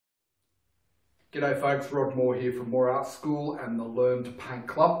G'day folks, Rod Moore here from Moore Art School and the Learn to Paint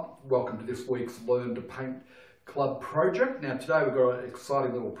Club. Welcome to this week's Learn to Paint Club project. Now today we've got an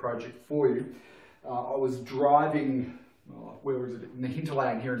exciting little project for you. I was driving, where was it, in the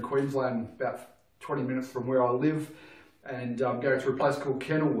hinterland here in Queensland, about 20 minutes from where I live, and going through a place called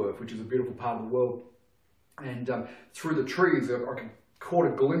Kenilworth, which is a beautiful part of the world. And through the trees I caught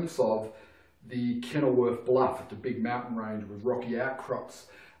a glimpse of the Kennilworth Bluff. It's a big mountain range with rocky outcrops.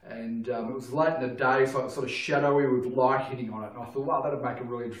 And it was late in the day, so it was sort of shadowy with light hitting on it. And I thought, wow, that'd make a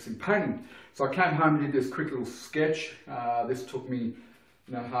really interesting painting. So I came home and did this quick little sketch. This took me,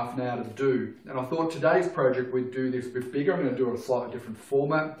 half an hour to do. And I thought today's project we'd do this a bit bigger. I'm going to do it in a slightly different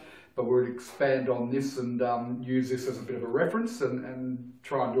format, but we'd expand on this and use this as a bit of a reference and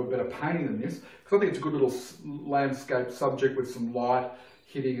try and do a better painting than this. Because I think it's a good little landscape subject with some light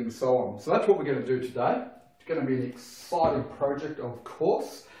hitting and so on. So that's what we're going to do today. It's going to be an exciting project, of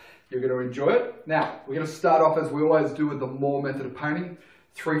course. You're going to enjoy it. Now, we're going to start off as we always do with the Moore method of painting.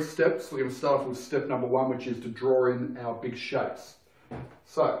 3 steps. We're going to start off with step number 1, which is to draw in our big shapes.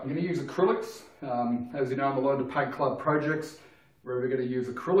 So, I'm going to use acrylics. As you know, in the Learn to Paint Club projects, we're going to use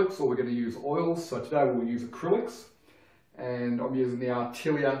acrylics or we're going to use oils. So today we'll use acrylics. And I'm using the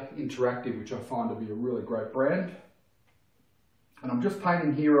Acrylic Interactive, which I find to be a really great brand. And I'm just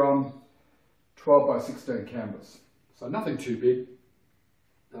painting here on 12 by 16 canvas. So nothing too big.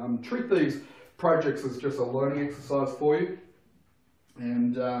 Treat these projects as just a learning exercise for you,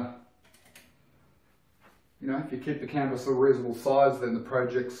 and if you keep the canvas a reasonable size, then the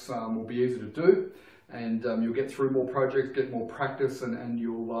projects will be easy to do, and you'll get through more projects, get more practice, and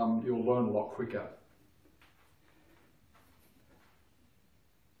you'll learn a lot quicker.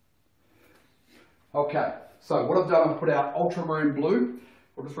 Okay, so what I've done, I've put out ultramarine blue.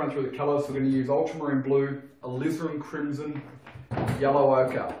 We'll just run through the colours. We're going to use ultramarine blue, alizarin crimson, yellow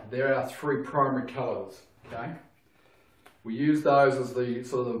ochre. They're our 3 primary colours. Okay, we use those as the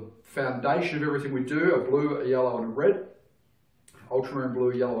sort of the foundation of everything we do: a blue, a yellow, and a red. Ultramarine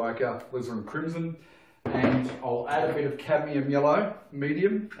blue, yellow ochre, alizarin crimson, and I'll add a bit of cadmium yellow,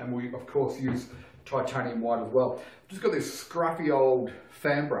 medium, and we of course use titanium white as well. I've just got this scruffy old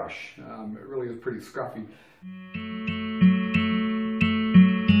fan brush. It really is pretty scruffy.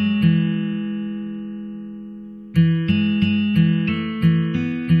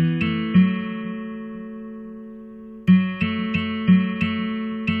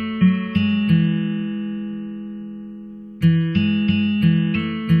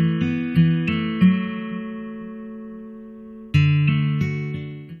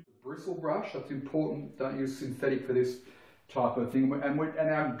 Brush, that's important. Don't use synthetic for this type of thing. And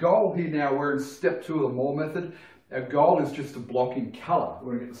our goal here now, we're in step 2 of the Moore method. Our goal is just to block in colour. We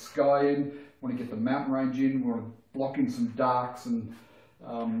want to get the sky in, we want to get the mountain range in, we want to block in some darks and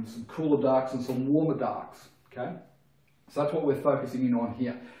some cooler darks and some warmer darks. Okay, so that's what we're focusing in on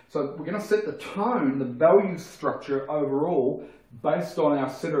here. So we're going to set the tone, the value structure overall, based on our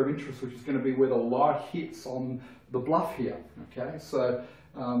centre of interest, which is going to be where the light hits on the bluff here. Okay, so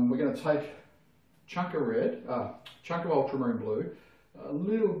we're going to take a chunk of red, chunk of ultramarine blue, a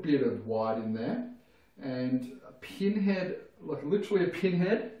little bit of white in there, and a pinhead, like literally a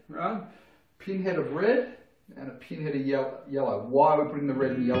pinhead, right? Pinhead of red and a pinhead of yellow. Why we're putting the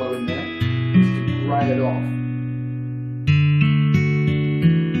red and yellow in there is to grey it off.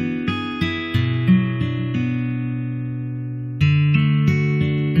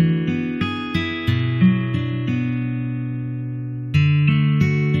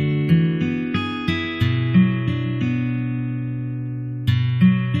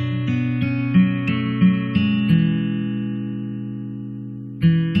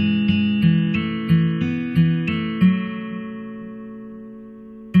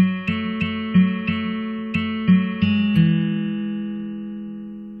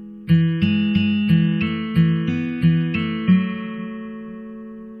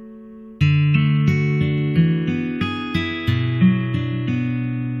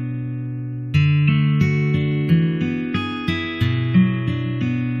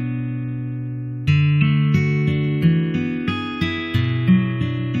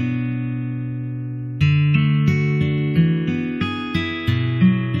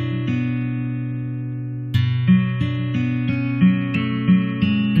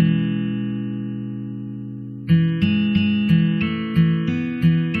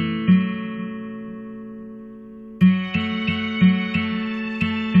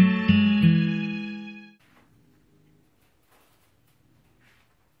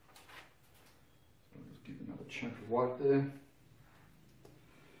 Chunk of white there.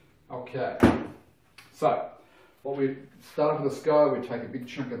 Okay, so what we start with the sky, we take a big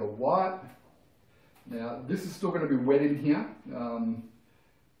chunk of the white, Now this is still going to be wet in here.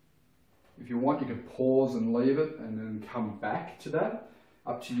 If you want, you can pause and leave it and then come back to that.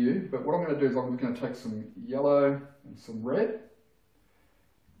 Up to you. But what I'm going to do is I'm going to take some yellow and some red,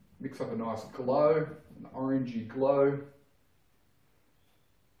 mix up a nice glow, an orangey glow,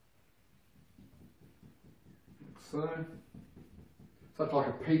 like so. So it's like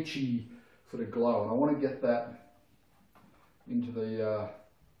a peachy sort of glow, and I want to get that into the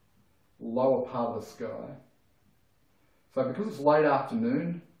lower part of the sky. So because it's late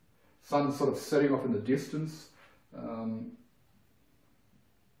afternoon, sun's sort of setting off in the distance, I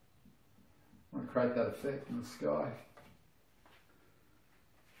want to create that effect in the sky.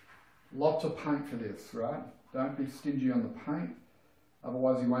 Lots of paint for this, right? Don't be stingy on the paint,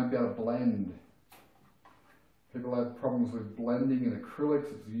 otherwise you won't be able to blend. People have problems with blending in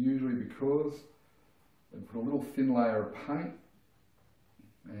acrylics. It's usually because they put a little thin layer of paint,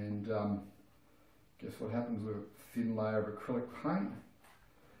 and guess what happens with a thin layer of acrylic paint?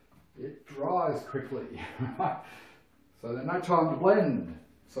 It dries quickly, right? So there's no time to blend.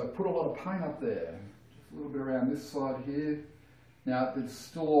 So put a lot of paint up there, just a little bit around this side here. Now it's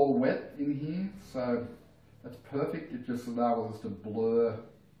still all wet in here, so that's perfect. It just allows us to blur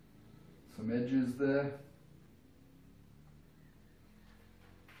some edges there.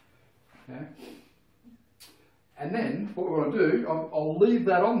 Okay. And then what we want to do, I'll leave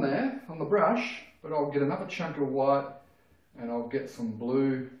that on there, on the brush, but I'll get another chunk of white and I'll get some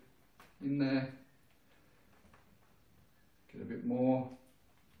blue in there. Get a bit more.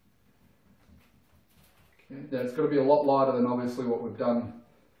 Okay. Now it's got to be a lot lighter than obviously what we've done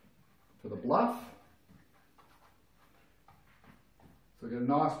for the bluff. So get a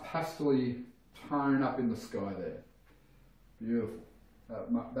nice pastel-y tone up in the sky there. Beautiful.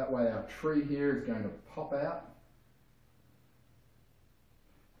 That way our tree here is going to pop out.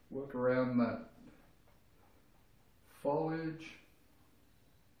 Work around that foliage.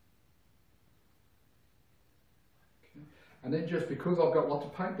 Okay. And then just because I've got lots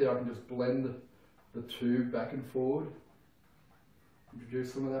of paint there, I can just blend the two back and forward.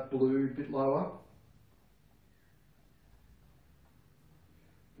 Introduce some of that blue a bit lower.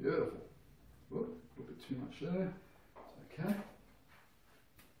 Beautiful. Ooh, a little bit too much there. Okay.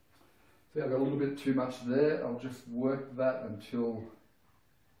 See, I've got a little bit too much there. I'll just work that until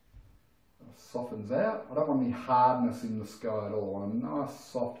it softens out. I don't want any hardness in the sky at all. I want a nice,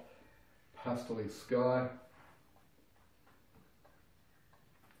 soft, pastel-y sky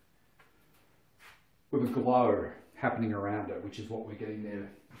with a glow happening around it, which is what we're getting there.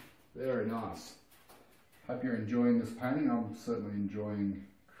 Very nice. Hope you're enjoying this painting. I'm certainly enjoying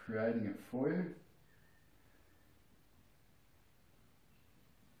creating it for you.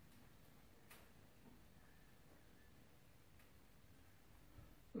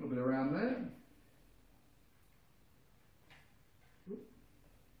 A little bit around there.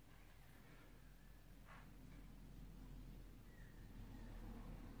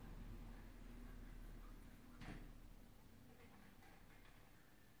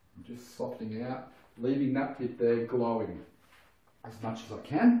 Just softening out, leaving that bit there glowing as much as I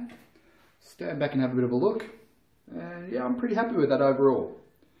can. Stand back and have a bit of a look. And yeah, I'm pretty happy with that overall.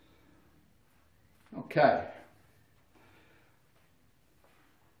 Okay.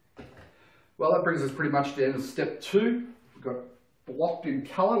 Well, that brings us pretty much down to step 2. We've got blocked in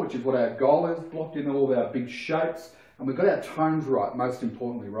colour, which is what our goal is, blocked in all of our big shapes, and we've got our tones right, most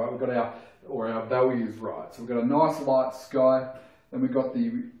importantly, right? We've got our values right. So we've got a nice light sky, then we've got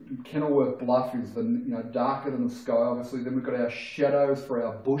the Kennilworth Bluff is darker than the sky, obviously. Then we've got our shadows for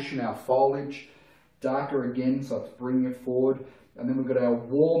our bush and our foliage, darker again, so it's bringing it forward. And then we've got our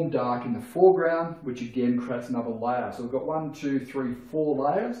warm dark in the foreground, which again creates another layer. So we've got 1, 2, 3, 4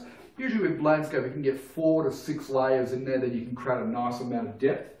 layers. Usually with landscape, you can get 4 to 6 layers in there that you can create a nice amount of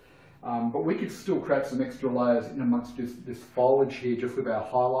depth. But we could still create some extra layers in amongst this foliage here just with our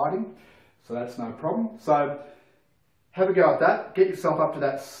highlighting. So that's no problem. So have a go at that. Get yourself up to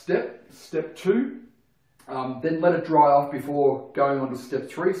that step 2. Then let it dry off before going on to step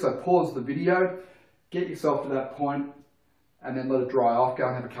 3. So pause the video, get yourself to that point, and then let it dry off. Go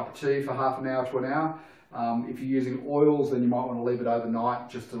and have a cup of tea for half an hour to an hour. If you're using oils, then you might want to leave it overnight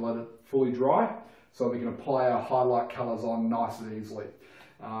just to let it fully dry, so we can apply our highlight colours on nice and easily.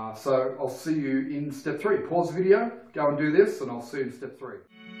 So I'll see you in step 3. Pause the video, go and do this, and I'll see you in step 3.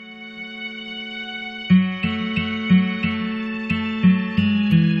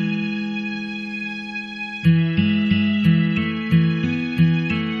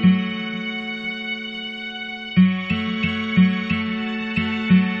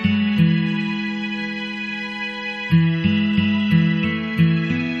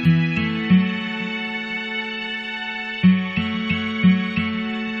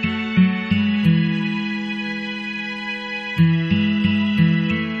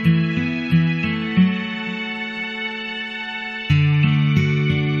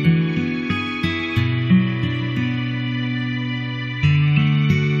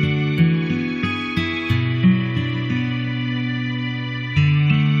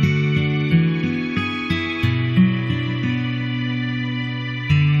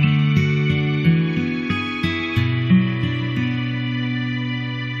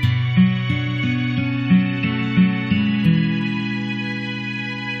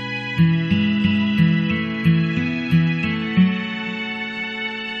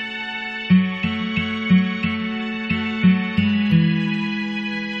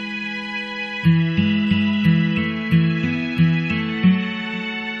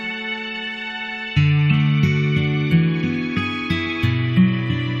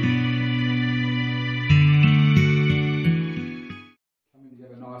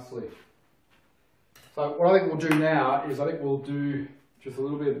 So what I think we'll do now is I think we'll do just a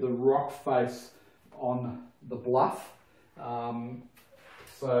little bit of the rock face on the bluff.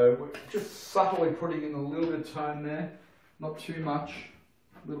 So we're just subtly putting in a little bit of tone there, not too much,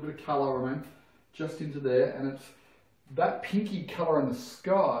 a little bit of colour, I mean, just into there, and it's that pinky colour in the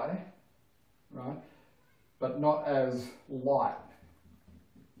sky, right, but not as light.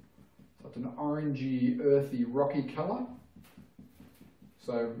 So it's an orangey, earthy, rocky colour.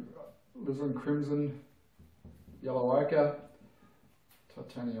 So alizarin crimson, yellow ochre,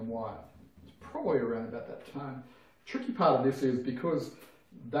 titanium white. It's probably around about that tone. Tricky part of this is because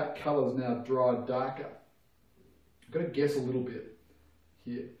that colour is now dried darker. I've got to guess a little bit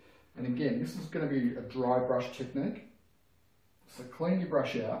here. And again, this is going to be a dry brush technique. So clean your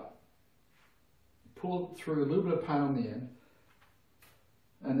brush out, pull it through a little bit of paint on the end,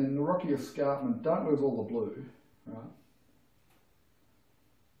 and then the rocky escarpment, don't lose all the blue, right?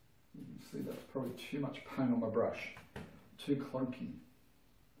 You can see that's probably too much paint on my brush, too clunky.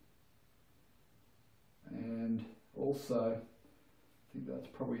 And also, I think that's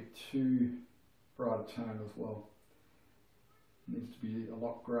probably too bright a tone as well. It needs to be a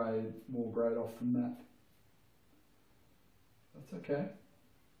lot more grade off than that. That's okay.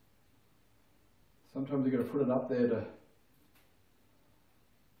 Sometimes you've got to put it up there to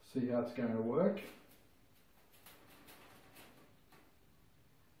see how it's going to work.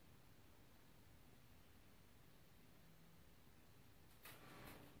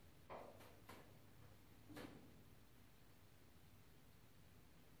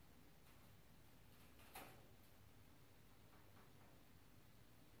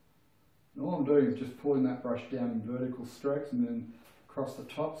 And all I'm doing is just pulling that brush down in vertical strokes and then across the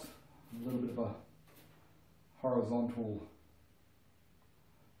tops, a little bit of a horizontal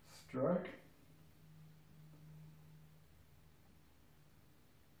stroke.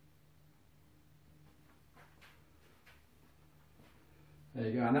 There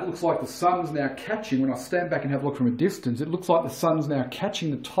you go, and that looks like the sun's now catching, when I stand back and have a look from a distance, it looks like the sun's now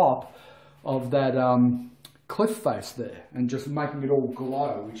catching the top of that cliff face there and just making it all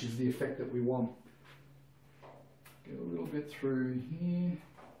glow, which is the effect that we want. Get a little bit through here.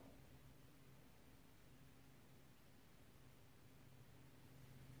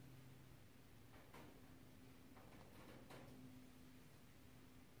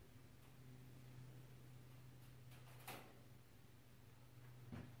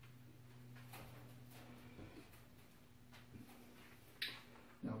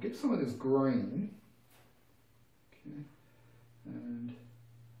 Now I'll get some of this green, okay, and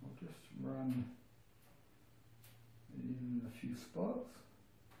I'll just run it in a few spots,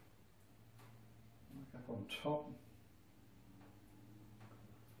 like up on top,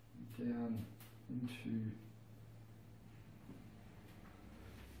 down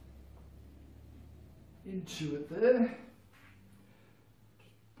into it there.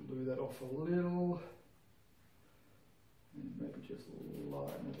 Just blue that off a little. And maybe just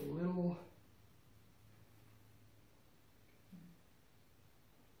lighten it a little.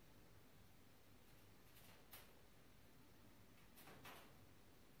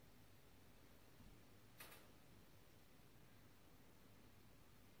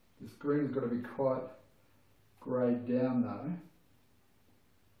 This green's got to be quite greyed down though,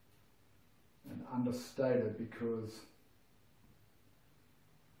 and understated, because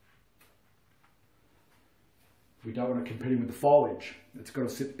we don't want to compete with the foliage. It's got to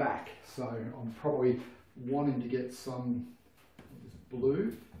sit back. So I'm probably wanting to get some of this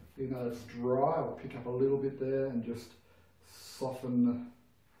blue, even though it's dry. I'll pick up a little bit there and just soften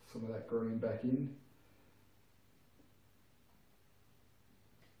some of that green back in.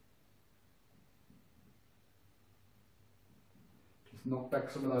 Just knock back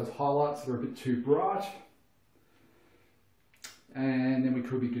some of those highlights that are a bit too bright. And then we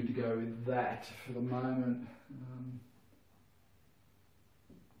could be good to go with that for the moment.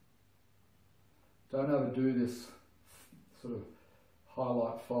 Don't overdo this sort of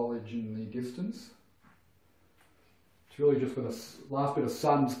highlight foliage in the distance. It's really just where the last bit of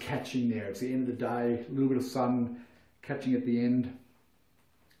sun's catching there. It's the end of the day, a little bit of sun catching at the end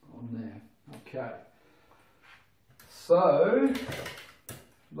on there. Okay. So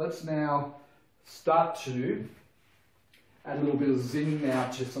let's now start to add a little bit of zing now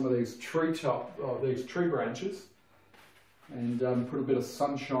to some of these these tree branches, and put a bit of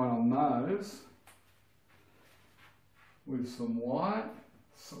sunshine on those with some white.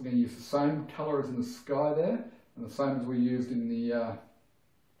 So I'm going to use the same colour as in the sky there, and the same as we used in the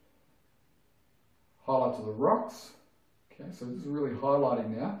highlights of the rocks. Okay, so this is really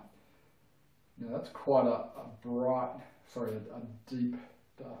highlighting now. Now that's quite a bright, sorry, a deep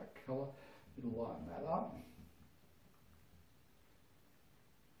dark colour. It'll lighten that up.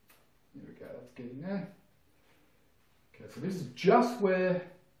 There we go, that's getting there. Okay, so this is just where,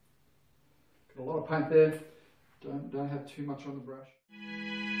 got a lot of paint there. Don't have too much on the brush.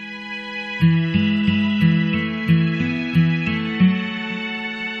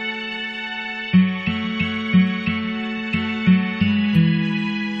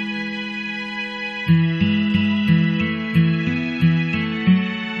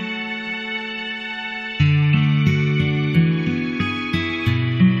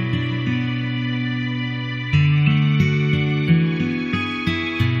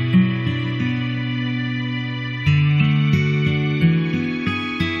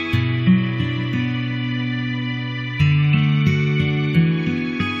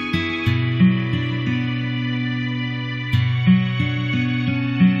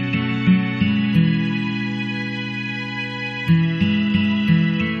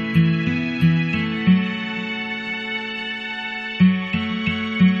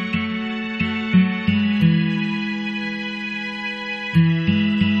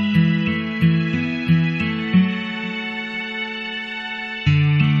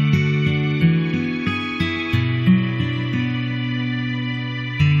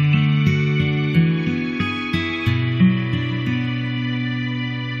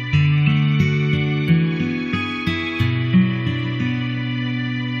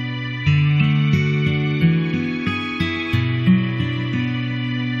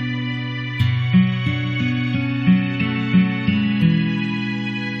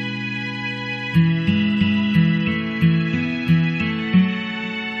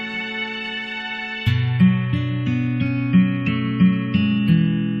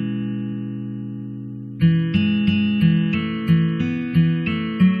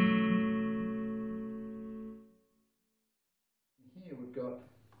 Here we've got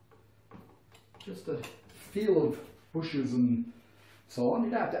just a feel of bushes and so on. You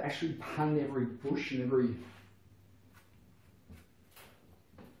don't have to actually paint every bush and every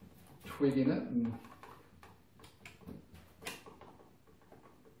twig in it, and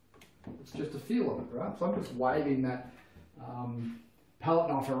it's just a feel of it, right? So I'm just waving that palette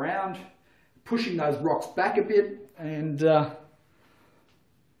knife around, pushing those rocks back a bit, and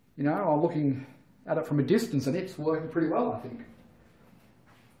you know, I'm looking at it from a distance and it's working pretty well, I think.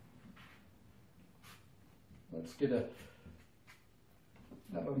 Let's get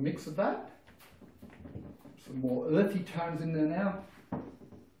another mix of that. Some more earthy tones in there now.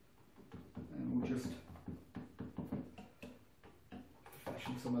 And we'll just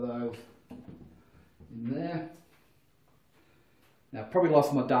fashion some of those in there. Now, probably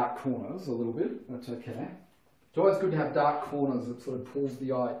lost my dark corners a little bit. That's okay. It's always good to have dark corners. It sort of pulls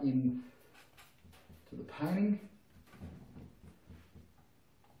the eye in to the painting.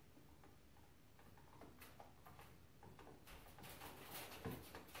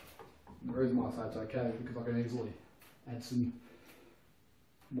 And the reason why I say it's okay is because I can easily add some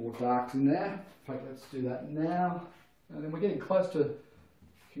more darks in there. In fact, let's do that now. And then we're getting close to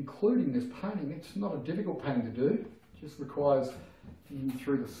concluding this painting. It's not a difficult painting to do. It just requires thinking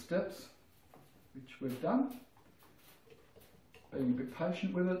through the steps, which we've done. Being a bit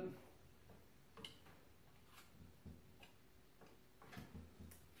patient with it.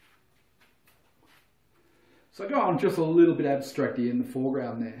 So I go on just a little bit abstracty in the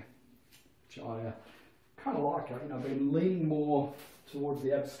foreground there, which I kind of like. You know, I've been leaning more towards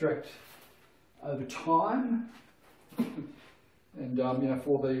the abstract over time. And you know,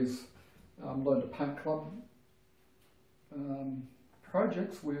 for these Learn to Paint Club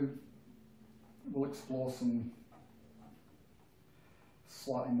projects, we'll explore some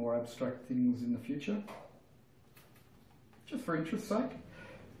slightly more abstract things in the future, just for interest's sake.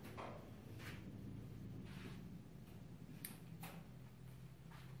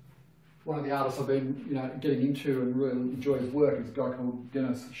 One of the artists I've been, you know, getting into and really enjoy his work is a guy called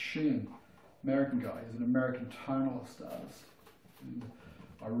Dennis Sheehan, American guy. He's an American tonalist artist. And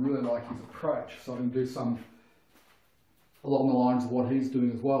I really like his approach, so I'm going to do some along the lines of what he's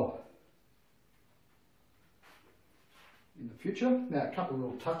doing as well in the future. Now, a couple of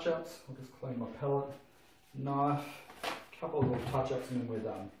little touch-ups. I'll just clean my palette knife. A couple of little touch-ups and then we're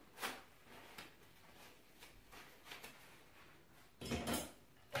done.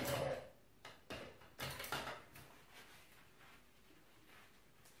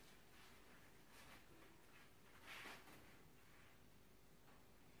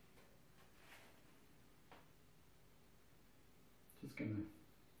 Just going to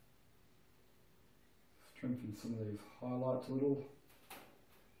strengthen some of these highlights a little.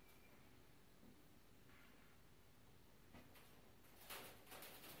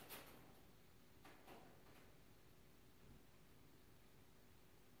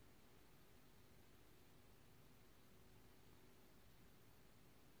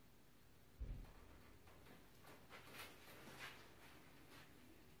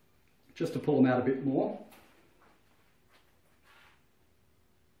 just to pull them out a bit more.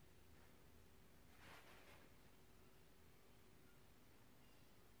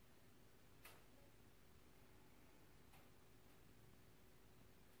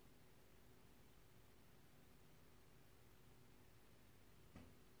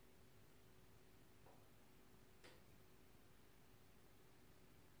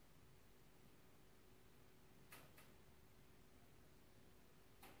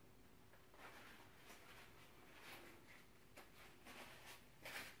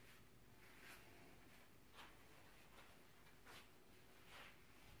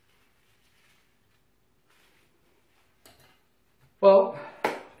 Well,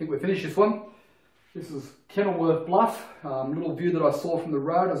 I think we finished this one. This is Kennilworth Bluff, little view that I saw from the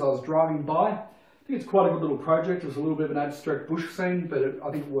road as I was driving by. I think it's quite a good little project. It's a little bit of an abstract bush scene, but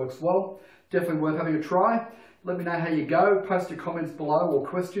I think it works well. Definitely worth having a try. Let me know how you go. Post your comments below or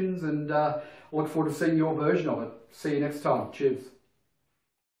questions, and I look forward to seeing your version of it. See you next time. Cheers.